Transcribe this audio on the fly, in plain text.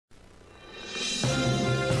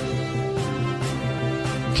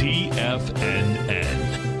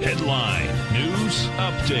TFNN. Headline News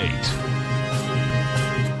Update.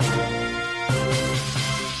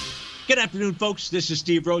 Good afternoon, folks. This is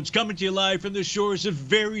Steve Rhodes coming to you live from the shores of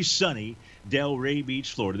very sunny Delray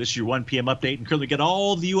Beach, Florida. This is your 1 p.m. update, and currently got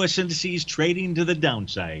all the U.S. indices trading to the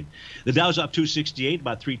downside. The Dow's off 268,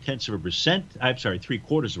 about 3/4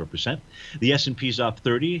 of a percent. The S&P's off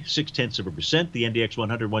 30, 0.6%. The NDX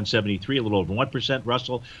 100, 173, a little over 1%.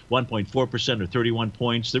 Russell, 1.4% or 31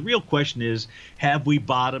 points. The real question is, have we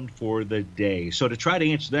bottomed for the day? So to try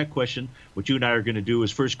to answer that question, what you and I are going to do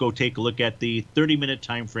is first go take a look at the 30-minute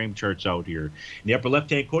time frame charts out here. In the upper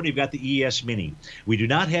left-hand corner, you've got the ES Mini. We do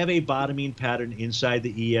not have a bottoming pattern inside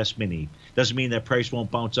the ES Mini. Doesn't mean that price won't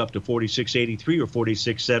bounce up to 46.83 or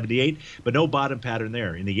 46.78, but no bottom pattern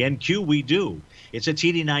there. In the NQ, we do. It's a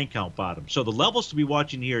TD9 count bottom. So the levels to be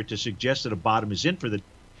watching here to suggest that a bottom is in for the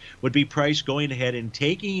would be price going ahead and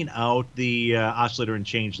taking out the oscillator and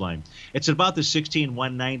change line. It's about the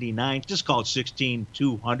 16,199, just call it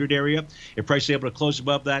 16,200 area. If price is able to close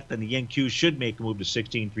above that, then the NQ should make a move to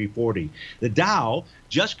 16,340. The Dow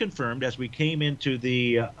just confirmed as we came into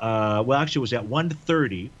the, well, actually it was at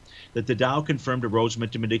 130, that the Dow confirmed a Rhodes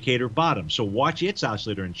Momentum Indicator bottom. So watch its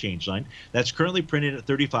oscillator and change line. That's currently printed at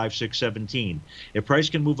 35,617. If price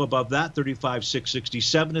can move above that,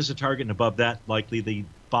 35,667 is the target, and above that, likely the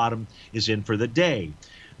bottom is in for the day.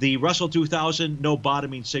 The Russell 2000, no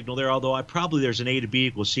bottoming signal there, although there's an A to B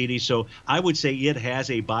equals CD, so I would say it has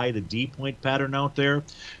a buy the D point pattern out there.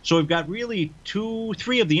 So we've got really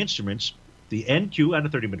three of the instruments, the NQ on a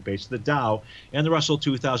 30-minute basis, the Dow, and the Russell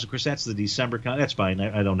 2000. Of course, that's the December contract. That's fine.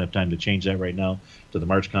 I don't have time to change that right now to the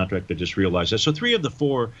March contract. I just realized that. So 3 of the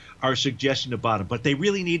 4 are suggesting a bottom, but they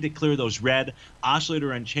really need to clear those red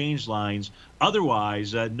oscillator and change lines.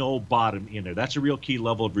 Otherwise, no bottom in there. That's a real key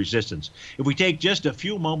level of resistance. If we take just a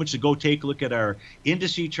few moments to go take a look at our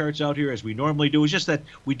indice charts out here, as we normally do, it's just that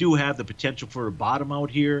we do have the potential for a bottom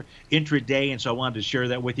out here intraday, and so I wanted to share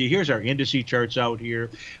that with you. Here's our indice charts out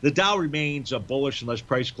here. The Dow remains bullish unless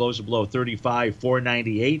price closes below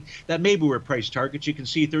 35,498. That may be where price targets. You can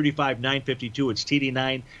see 35,952. It's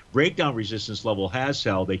TD9 breakdown resistance level has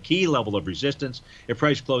held a key level of resistance. If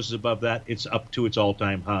price closes above that, it's up to its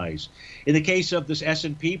all-time highs. In the case of this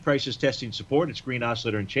S&P, price is testing support. It's green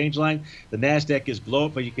oscillator and change line. The NASDAQ is below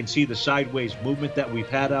it, but you can see the sideways movement that we've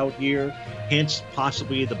had out here, hence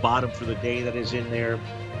possibly the bottom for the day that is in there.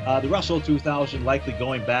 The Russell 2000 likely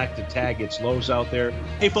going back to tag its lows out there.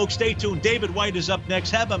 Hey, folks, stay tuned. David White is up next.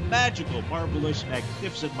 Have a magical, marvelous,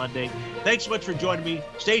 magnificent Monday. Thanks so much for joining me.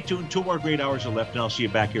 Stay tuned. 2 more great hours are left, and I'll see you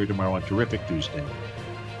back here tomorrow on Terrific Tuesday.